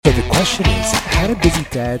So the question is, how do busy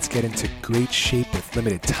dads get into great shape with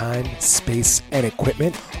limited time, space, and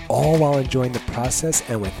equipment, all while enjoying the process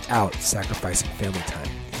and without sacrificing family time?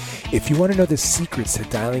 If you want to know the secrets to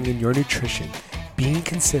dialing in your nutrition, being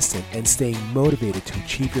consistent, and staying motivated to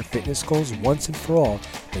achieve your fitness goals once and for all,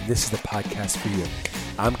 then this is the podcast for you.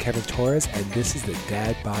 I'm Kevin Torres, and this is the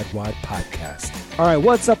Dad Bod Wad Podcast. All right,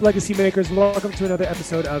 what's up, Legacy Makers? Welcome to another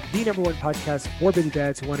episode of the number one podcast for busy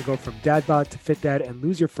dads who want to go from dad bod to fit dad and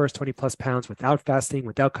lose your first 20 plus pounds without fasting,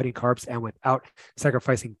 without cutting carbs, and without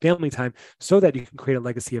sacrificing family time so that you can create a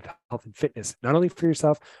legacy of health and fitness, not only for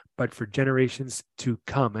yourself, but for generations to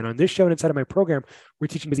come. And on this show and inside of my program, we're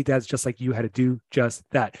teaching busy dads just like you how to do just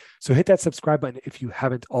that. So hit that subscribe button if you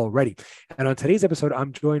haven't already. And on today's episode,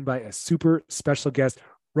 I'm joined by a super special guest,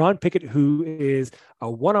 Ron Pickett, who is a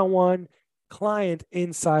one-on-one client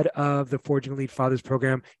inside of the Forging Elite Fathers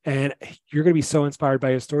program. And you're going to be so inspired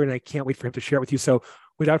by his story, and I can't wait for him to share it with you. So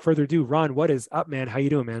without further ado, Ron, what is up, man? How you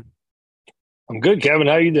doing, man? I'm good, Kevin.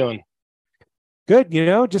 How you doing? Good,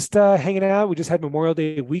 just hanging out. We just had Memorial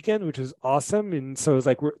Day weekend, which was awesome. And so it was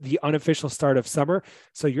like we're the unofficial start of summer.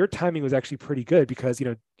 So your timing was actually pretty good because,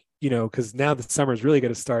 because now the summer is really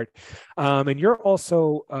going to start. And you're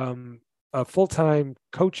also a full-time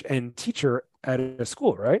coach and teacher at a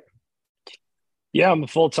school, right? Yeah, I'm a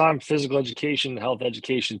full-time physical education, health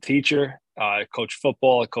education teacher. I coach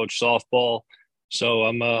football, I coach softball. So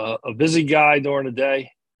I'm a busy guy during the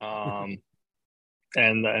day.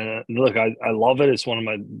 And look, I love it. It's one of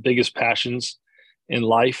my biggest passions in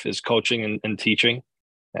life is coaching and teaching.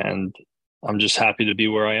 And I'm just happy to be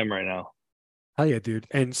where I am right now. Hell yeah, dude.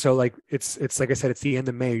 And so like, it's like I said, it's the end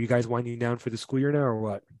of May. Are you guys winding down for the school year now or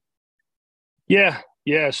what? Yeah.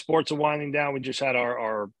 Sports are winding down. We just had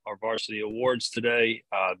our varsity awards today.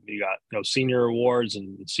 We got, senior awards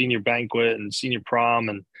and senior banquet and senior prom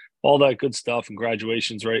and all that good stuff. And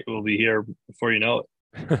graduations, right, will be here before you know it.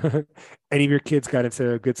 Any of your kids got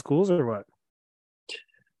into good schools or what?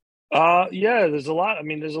 Yeah, there's a lot. I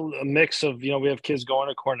mean, there's a mix of, we have kids going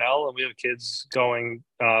to Cornell and we have kids going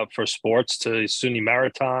for sports to SUNY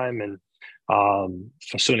Maritime and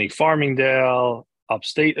for SUNY Farmingdale,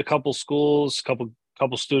 upstate, a couple schools,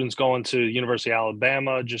 couple students going to University of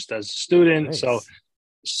Alabama just as a student. Nice. So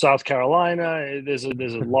South Carolina, there's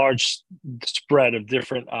a large spread of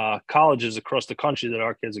different colleges across the country that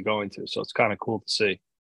our kids are going to. So it's kind of cool to see.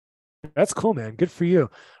 That's cool, man. Good for you.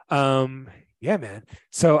 Yeah, man.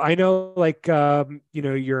 So I know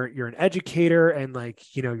you're an educator and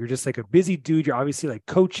you're just like a busy dude. You're obviously like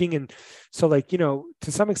coaching. And so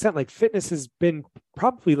to some extent, like fitness has been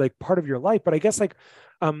probably like part of your life, but I guess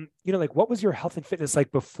what was your health and fitness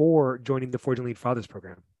like before joining the Forging Elite Fathers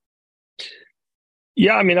program?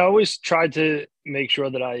 Yeah, I mean, I always tried to make sure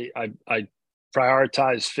that I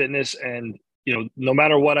prioritize fitness and, no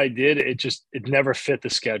matter what I did, it never fit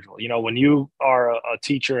the schedule. When you are a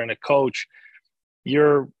teacher and a coach,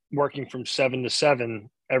 you're working from 7 to 7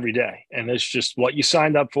 every day. And it's just what you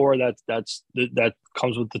signed up for. That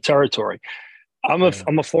comes with the territory. I'm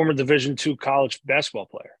a former Division II college basketball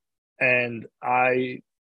player. And I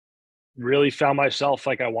really found myself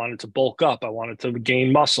like I wanted to bulk up. I wanted to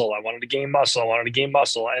gain muscle. I wanted to gain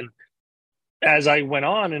muscle. And as I went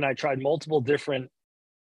on and I tried multiple different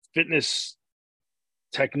fitness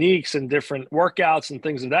techniques and different workouts and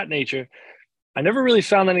things of that nature, I never really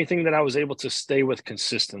found anything that I was able to stay with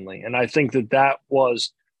consistently. And I think that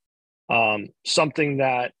was something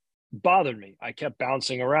that bothered me. I kept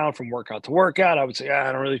bouncing around from workout to workout. I would say,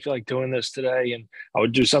 I don't really feel like doing this today. And I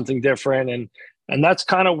would do something different. And that's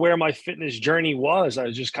kind of where my fitness journey was.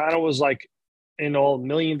 I just kind of was like in a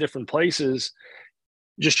million different places,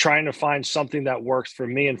 just trying to find something that works for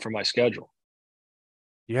me and for my schedule.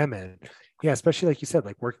 Yeah, man. Yeah, especially like you said,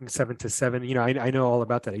 like working 7 to 7. I know all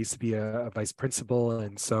about that. I used to be a vice principal,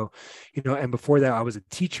 and so, and before that, I was a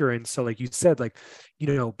teacher. And so, like you said,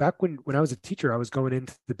 back when I was a teacher, I was going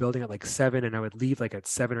into the building at like 7, and I would leave like at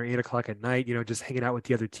 7 or 8 o'clock at night. Just hanging out with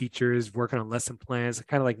the other teachers, working on lesson plans,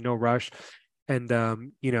 kind of like no rush. And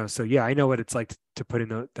so yeah, I know what it's like to put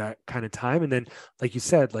in that kind of time. And then, like you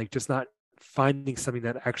said, like just not finding something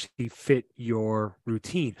that actually fit your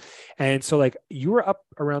routine. And so like you were up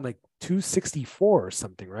around like 264 or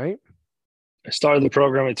something, right? I started the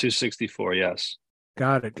program at 264. Yes.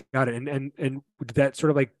 Got it. And did that sort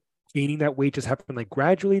of like gaining that weight just happen like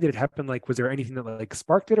gradually? Did it happen like, was there anything that like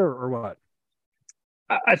sparked it or what?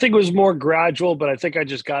 I think it was more gradual, but I think I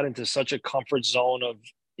just got into such a comfort zone of,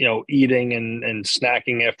 eating and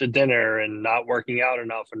snacking after dinner and not working out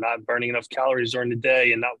enough and not burning enough calories during the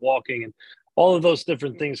day and not walking, and all of those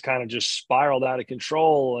different things kind of just spiraled out of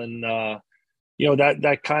control. And,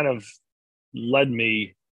 that kind of led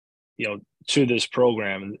me to this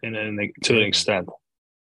program to an Yeah, man. extent.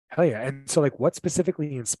 Hell yeah. And so like what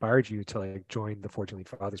specifically inspired you to like join the Fortunately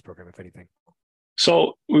Fathers program, if anything?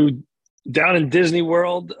 So we were down in Disney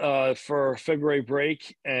World for February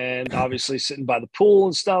break, and obviously sitting by the pool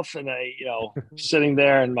and stuff. And sitting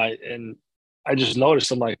there, and I just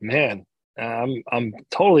noticed, I'm like, man, I'm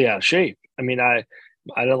totally out of shape. I mean, I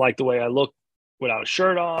didn't like the way I looked without a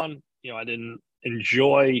shirt on. I didn't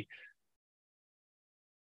enjoy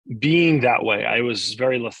being that way. I was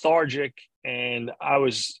very lethargic, and I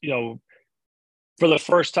was, for the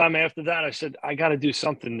first time after that, I said, I got to do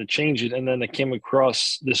something to change it. And then I came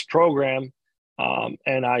across this program,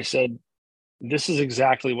 and I said, this is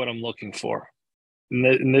exactly what I'm looking for.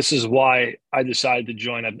 And this is why I decided to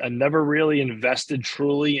join. I've never really invested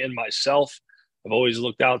truly in myself. I've always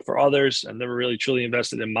looked out for others. I've never really truly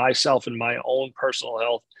invested in myself and my own personal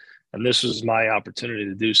health. And this was my opportunity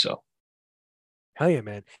to do so. Hell yeah,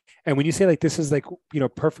 man. And when you say like this is like,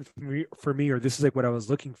 perfect for me, or this is like what I was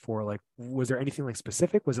looking for, like was there anything like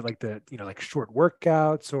specific? Was it like the, like short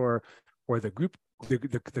workouts or the group,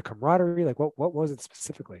 the camaraderie? Like what was it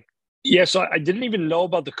specifically? Yeah, so I didn't even know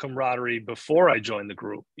about the camaraderie before I joined the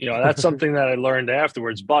group. That's something that I learned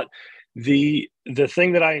afterwards. But the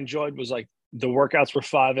thing that I enjoyed was like the workouts were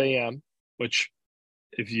 5 a.m., which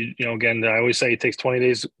if again, I always say it takes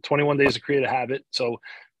 21 days to create a habit. So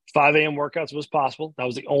 5 a.m. workouts was possible. That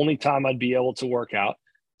was the only time I'd be able to work out.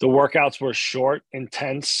 The workouts were short,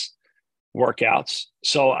 intense workouts.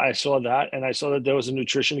 So I saw that, and I saw that there was a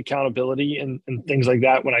nutrition accountability and things like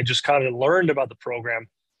that. When I just kind of learned about the program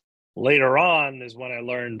later on is when I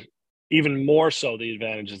learned even more so the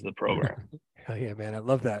advantages of the program. Hell yeah, man. I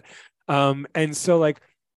love that. And so like,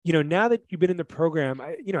 now that you've been in the program,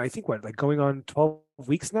 I think what, like going on 12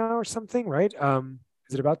 weeks now or something, right?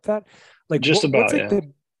 Is it about that? Like Just about, yeah.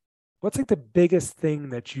 What's like the biggest thing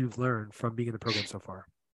that you've learned from being in the program so far?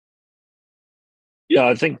 Yeah,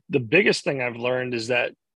 I think the biggest thing I've learned is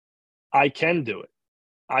that I can do it.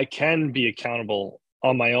 I can be accountable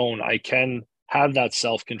on my own. I can have that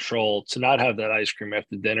self-control to not have that ice cream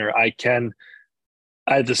after dinner. I can,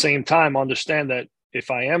 at the same time, understand that if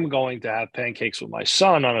I am going to have pancakes with my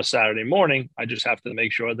son on a Saturday morning, I just have to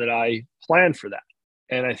make sure that I plan for that.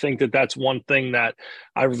 And I think that that's one thing that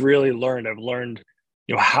I've really learned. I've learned,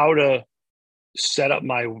 how to set up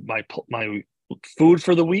my food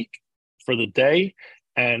for the week, for the day,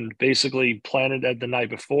 and basically plan it at the night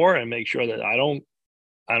before and make sure that I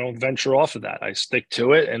don't venture off of that. I stick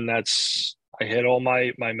to it, and I hit all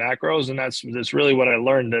my macros, and that's really what I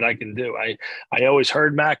learned that I can do. I always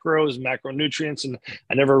heard macros, macronutrients, and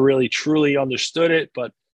I never really truly understood it.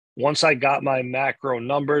 But once I got my macro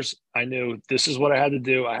numbers, I knew this is what I had to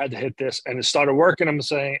do. I had to hit this, and it started working. And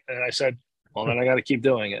I said, well, then I got to keep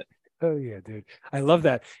doing it. Oh yeah, dude. I love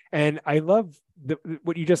that. And I love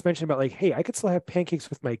what you just mentioned about like, hey, I could still have pancakes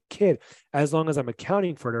with my kid as long as I'm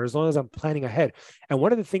accounting for it or as long as I'm planning ahead. And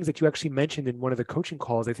one of the things that you actually mentioned in one of the coaching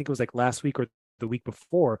calls, I think it was like last week or the week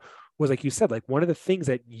before, was like you said, like one of the things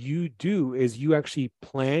that you do is you actually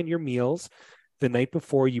plan your meals the night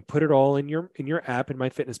before. You put it all in your app, in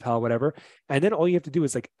MyFitnessPal, whatever, and then all you have to do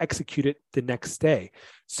is like execute it the next day.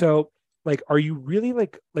 So like, are you really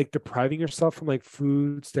like depriving yourself from like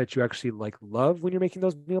foods that you actually like love when you're making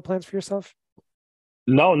those meal plans for yourself?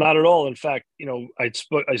 No, not at all. In fact,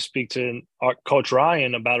 I speak to our coach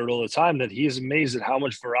Ryan about it all the time, that he's amazed at how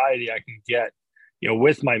much variety I can get,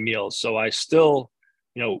 with my meals. So I still,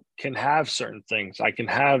 can have certain things. I can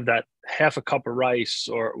have that half a cup of rice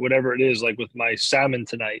or whatever it is, like with my salmon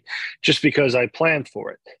tonight, just because I planned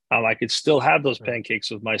for it. I could still have those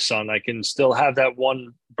pancakes with my son. I can still have that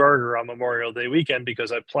one burger on Memorial Day weekend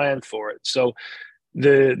because I planned for it. So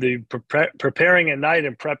preparing at night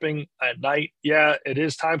and prepping at night, yeah, it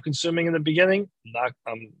is time consuming in the beginning.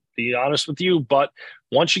 I'm be honest with you, but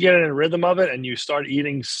once you get in a rhythm of it and you start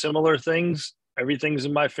eating similar things, everything's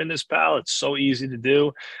in MyFitnessPal. It's so easy to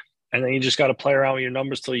do, and then you just got to play around with your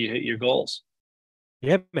numbers till you hit your goals.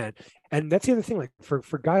 Yeah, man. And that's the other thing, like for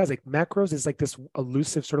guys, like macros is like this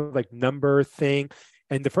elusive sort of like number thing.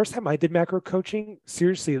 And the first time I did macro coaching,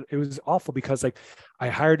 seriously, it was awful because like I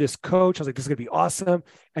hired this coach. I was like, this is gonna be awesome.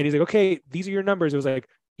 And he's like, okay, these are your numbers. It was like,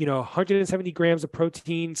 170 grams of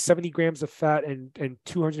protein, 70 grams of fat, and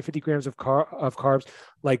 250 grams of carbs.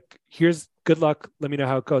 Like, here's good luck. Let me know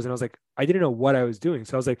how it goes. And I was like, I didn't know what I was doing.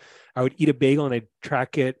 So I was like, I would eat a bagel and I'd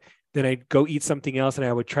track it. Then I'd go eat something else and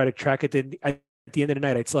I would try to track it. Then at the end of the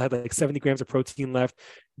night, I'd still have like 70 grams of protein left,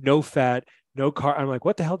 no fat, no carb. I'm like,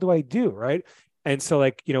 what the hell do I do? Right. And so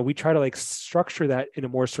like, we try to like structure that in a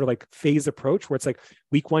more sort of like phase approach where it's like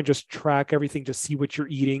week 1, just track everything, just see what you're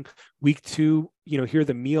eating. Week 2, here are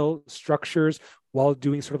the meal structures while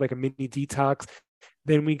doing sort of like a mini detox.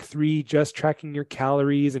 Then week 3, just tracking your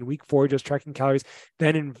calories, and week 4, just tracking calories.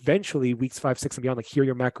 Then eventually weeks 5, 6, and beyond, like here are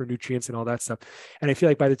your macronutrients and all that stuff. And I feel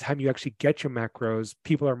like by the time you actually get your macros,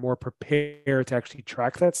 people are more prepared to actually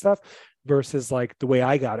track that stuff versus like the way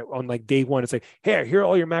I got it on like day 1. It's like, hey, here are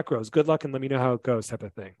all your macros. Good luck and let me know how it goes, type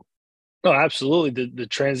of thing. No, absolutely. The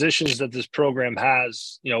transitions that this program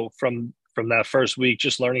has, from that first week,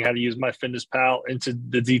 just learning how to use MyFitnessPal into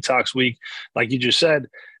the detox week, like you just said,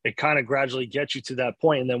 it kind of gradually gets you to that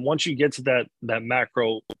point. And then once you get to that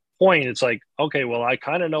macro point, it's like, okay, well, I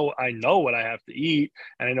know what I have to eat,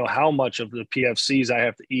 and I know how much of the PFCs I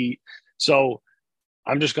have to eat. So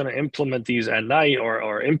I'm just going to implement these at night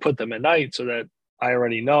or input them at night so that I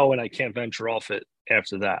already know and I can't venture off it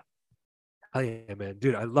after that. Oh yeah, man,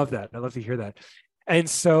 dude, I love that. I love to hear that. And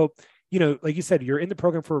so, like you said, you're in the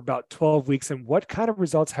program for about 12 weeks. And what kind of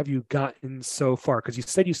results have you gotten so far? Because you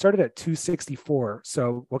said you started at 264.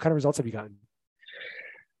 So what kind of results have you gotten?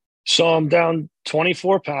 So I'm down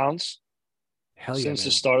 24 pounds Hell yeah, since the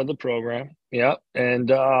man. start of the program. Yeah.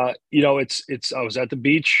 And, I was at the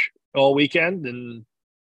beach all weekend and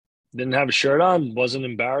didn't have a shirt on, wasn't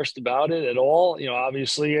embarrassed about it at all.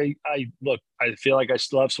 Obviously I feel like I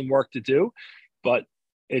still have some work to do, but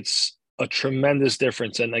it's a tremendous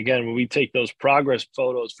difference. And again, when we take those progress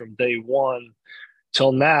photos from day 1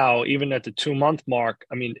 till now, even at the 2-month mark,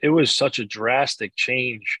 I mean, it was such a drastic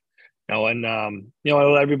change. And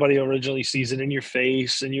everybody originally sees it in your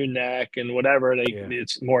face and your neck and whatever. Yeah.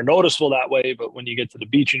 It's more noticeable that way. But when you get to the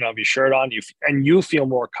beach, have your shirt on, you feel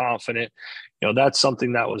more confident. That's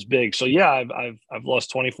something that was big. So yeah, I've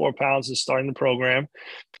lost 24 pounds since starting the program.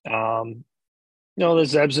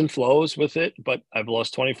 There's ebbs and flows with it, but I've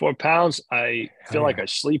lost 24 pounds. I Hell feel like yeah. I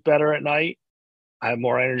sleep better at night. I have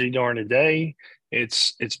more energy during the day.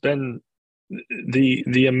 It's been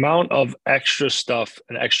the amount of extra stuff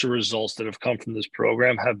and extra results that have come from this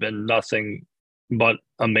program have been nothing but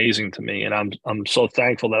amazing to me, and I'm so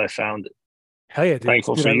thankful that I found it. Hell yeah, dude.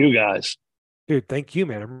 Thankful Dude, for you guys. dude, thank you,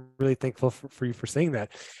 man. I'm really thankful for you for saying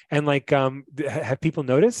that. And like, have people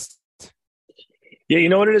noticed? Yeah, you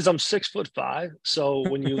know what it is? I'm 6'5", so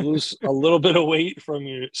when you lose a little bit of weight from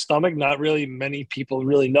your stomach, not really many people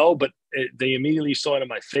really know, but they immediately saw it in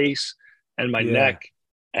my face and my Yeah. neck,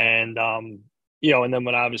 and and then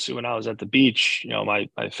when I was at the beach, my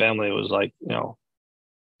family was like,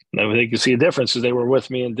 they could see a difference because they were with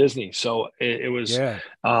me in Disney, so it was, Yeah.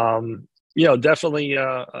 definitely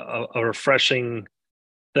a refreshing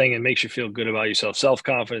thing and makes you feel good about yourself. Self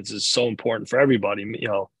confidence is so important for everybody,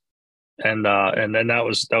 and then that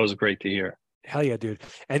was great to hear. Hell yeah, dude.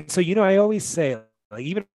 And so, I always say, like,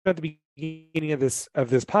 even at the beginning of this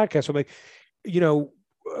podcast, I'm like,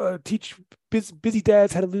 teach busy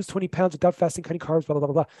dads how to lose 20 pounds without fasting, cutting carbs, blah, blah,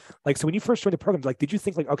 blah, blah. Like, so when you first joined the program, like, did you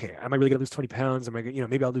think like, okay, am I really gonna lose 20 pounds? Am I,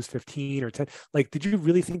 maybe I'll lose 15 or 10? Like, did you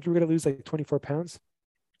really think you were gonna lose like 24 pounds?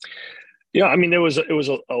 Yeah, I mean, it was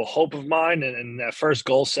a hope of mine, and in that first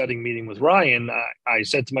goal setting meeting with Ryan, I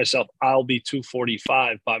said to myself, I'll be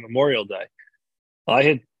 245 by Memorial Day.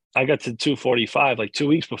 I got to 245 like 2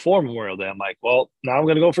 weeks before Memorial Day. I'm like, well, now I'm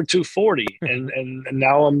going to go for 240, and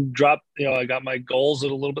now I'm dropped. I got my goals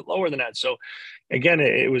at a little bit lower than that. So again,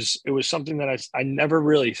 it was something that I never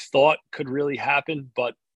really thought could really happen,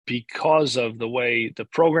 but because of the way the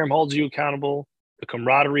program holds you accountable, the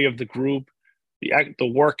camaraderie of the group, the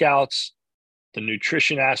workouts, the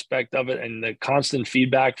nutrition aspect of it, and the constant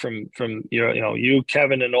feedback from you,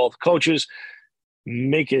 Kevin, and all the coaches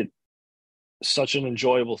make it such an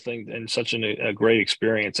enjoyable thing and such a great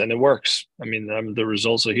experience, and it works. I mean, the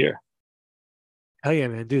results are here. Hell yeah,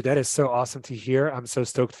 man, dude, that is so awesome to hear. I'm so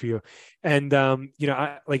stoked for you. And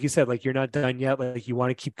like you said, like you're not done yet. Like you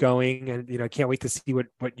want to keep going, and I can't wait to see what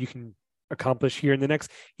you can accomplish here in the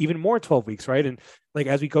next even more 12 weeks, right? And like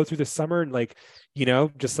as we go through the summer and like,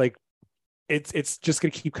 just like it's just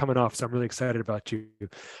going to keep coming off. So I'm really excited about you.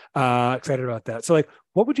 Excited about that. So like,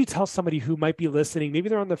 what would you tell somebody who might be listening? Maybe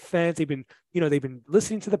they're on the fence. They've been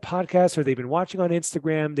listening to the podcast, or they've been watching on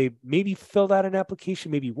Instagram. They maybe filled out an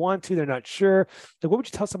application, maybe want to, they're not sure. Like, what would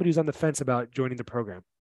you tell somebody who's on the fence about joining the program?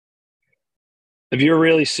 If you're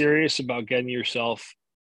really serious about getting yourself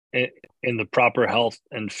in the proper health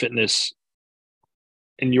and fitness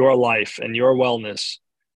in your life and your wellness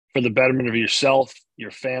for the betterment of yourself,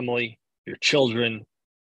 your family, your children,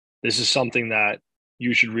 this is something that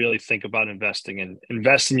you should really think about invest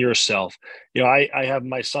in yourself. I have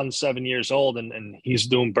my son 7 years old, and he's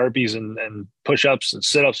doing burpees and push-ups and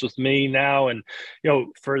sit-ups with me now. And,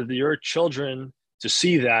 for your children to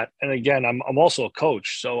see that. And again, I'm also a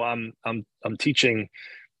coach. So I'm teaching,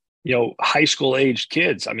 high school aged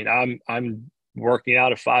kids. I mean, I'm working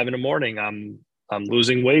out at 5 a.m. I'm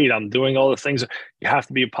losing weight. I'm doing all the things. You have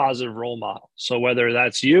to be a positive role model. So whether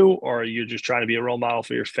that's you or you're just trying to be a role model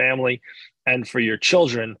for your family and for your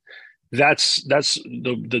children, that's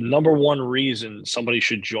the number one reason somebody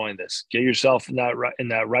should join this. Get yourself in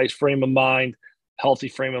that right frame of mind, healthy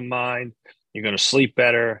frame of mind. You're going to sleep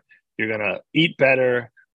better. You're going to eat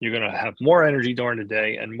better. You're going to have more energy during the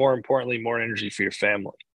day, and more importantly, more energy for your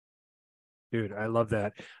family. Dude, I love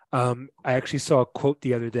that. I actually saw a quote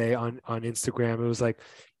the other day on Instagram. It was like,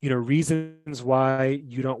 reasons why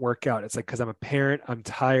you don't work out. It's like, because I'm a parent, I'm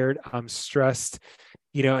tired, I'm stressed,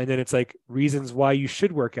 and then it's like reasons why you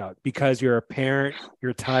should work out, because you're a parent,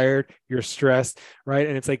 you're tired, you're stressed, right?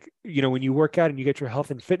 And it's like, when you work out and you get your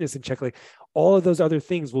health and fitness in check, like all of those other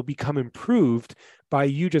things will become improved by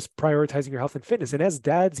you just prioritizing your health and fitness. And as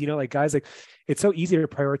dads, like guys, like it's so easy to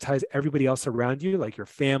prioritize everybody else around you, like your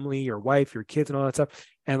family, your wife, your kids, and all that stuff.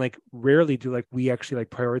 And like rarely do like we actually like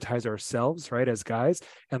prioritize ourselves, right? As guys.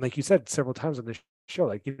 And like you said several times on the show,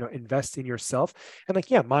 like, invest in yourself, and like,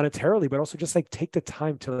 yeah, monetarily, but also just like take the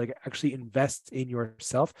time to like actually invest in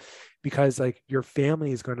yourself, because like your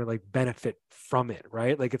family is going to like benefit from it,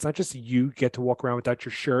 right? Like it's not just you get to walk around without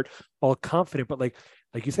your shirt all confident, but like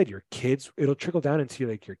you said, your kids, it'll trickle down into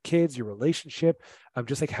like your kids, your relationship,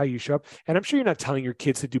 just like how you show up. And I'm sure you're not telling your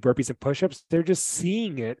kids to do burpees and push-ups. They're just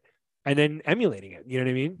seeing it and then emulating it. You know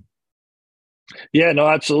what I mean? Yeah, no,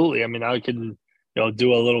 absolutely. I mean, I can,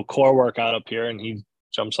 do a little core workout up here, and he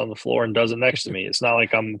jumps on the floor and does it next to me. It's not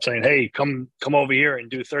like I'm saying, hey, come over here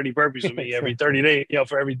and do 30 burpees with me every 30 days,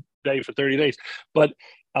 for every day for 30 days. But,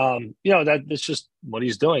 that's just what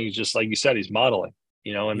he's doing. He's just, like you said, he's modeling,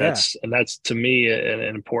 and Yeah. that's to me an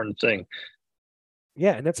important thing.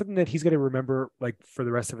 Yeah. And that's something that he's going to remember like for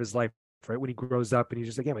the rest of his life, right? When he grows up and he's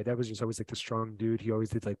just like, yeah, my dad was just always like the strong dude. He always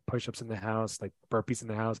did like push-ups in the house, like burpees in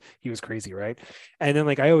the house. He was crazy, right? And then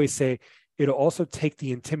like I always say, it'll also take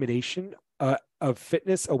the intimidation of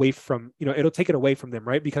fitness away from, it'll take it away from them,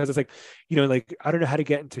 right? Because it's like, like, I don't know how to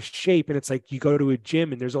get into shape. And it's like, you go to a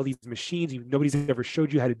gym and there's all these machines, nobody's ever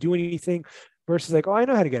showed you how to do anything, versus like, oh, I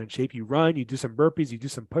know how to get in shape. You run, you do some burpees, you do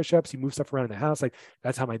some push-ups, you move stuff around in the house. Like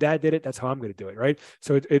that's how my dad did it. That's how I'm going to do it. Right.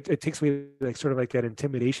 So it takes away like sort of like that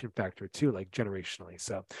intimidation factor too, like generationally.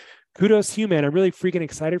 So kudos to you, man. I'm really freaking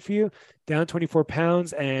excited for you. Down 24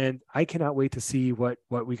 pounds. And I cannot wait to see what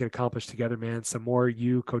we can accomplish together, man. Some more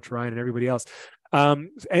you, Coach Ryan, and everybody else.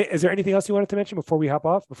 Is there anything else you wanted to mention before we hop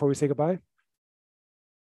off, before we say goodbye?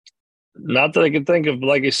 Not that I can think of, but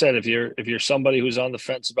like I said, if you're somebody who's on the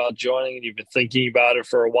fence about joining and you've been thinking about it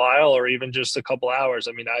for a while or even just a couple hours,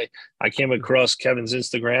 I mean, I came across Kevin's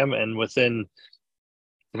Instagram, and within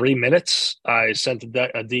 3 minutes, I sent a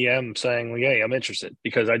DM saying, well, "Hey, I'm interested,"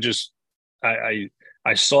 because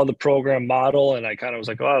I saw the program model and I kind of was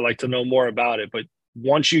like, "Oh, I'd like to know more about it." But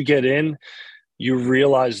once you get in, you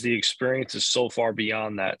realize the experience is so far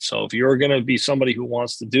beyond that. So if you're going to be somebody who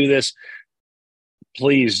wants to do this,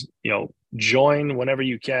 please, join whenever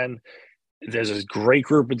you can. There's a great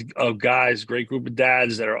group of guys, great group of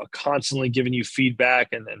dads that are constantly giving you feedback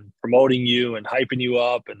and promoting you and hyping you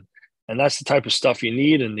up. And that's the type of stuff you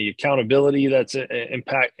need, and the accountability that's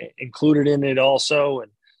included in it also.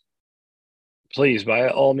 And please, by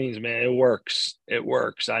all means, man, it works. It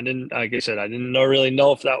works. Like I said, I didn't really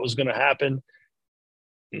know if that was going to happen.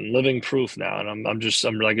 I'm living proof now. And I'm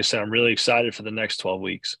like I said, I'm really excited for the next 12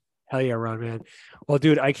 weeks. Hell yeah, Ron, man. Well,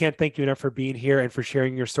 dude, I can't thank you enough for being here and for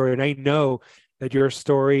sharing your story. And I know that your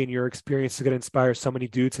story and your experience is going to inspire so many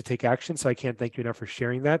dudes to take action. So I can't thank you enough for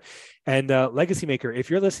sharing that. And Legacy Maker, if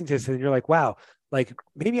you're listening to this and you're like, wow, like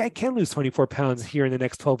maybe I can lose 24 pounds here in the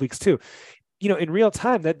next 12 weeks too. In real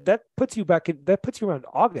time, that puts you around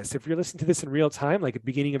August. If you're listening to this in real time, like at the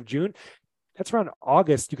beginning of June, that's around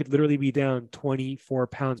August. You could literally be down 24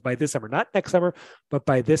 pounds by this summer, not next summer, but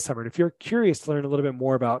by this summer. And if you're curious to learn a little bit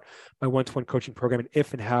more about my one-to-one coaching program and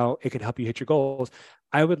if and how it can help you hit your goals,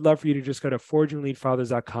 I would love for you to just go to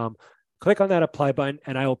forgeandleadfathers.com, click on that apply button,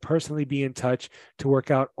 and I will personally be in touch to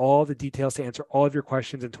work out all the details, to answer all of your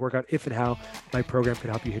questions, and to work out if and how my program can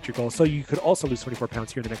help you hit your goals. So you could also lose 24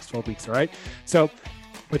 pounds here in the next 12 weeks. All right. So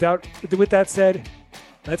with that said,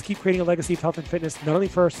 let's keep creating a legacy of health and fitness, not only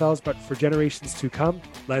for ourselves, but for generations to come.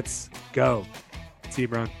 Let's go. See you,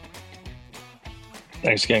 Brown.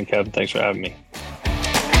 Thanks again, Kevin. Thanks for having me.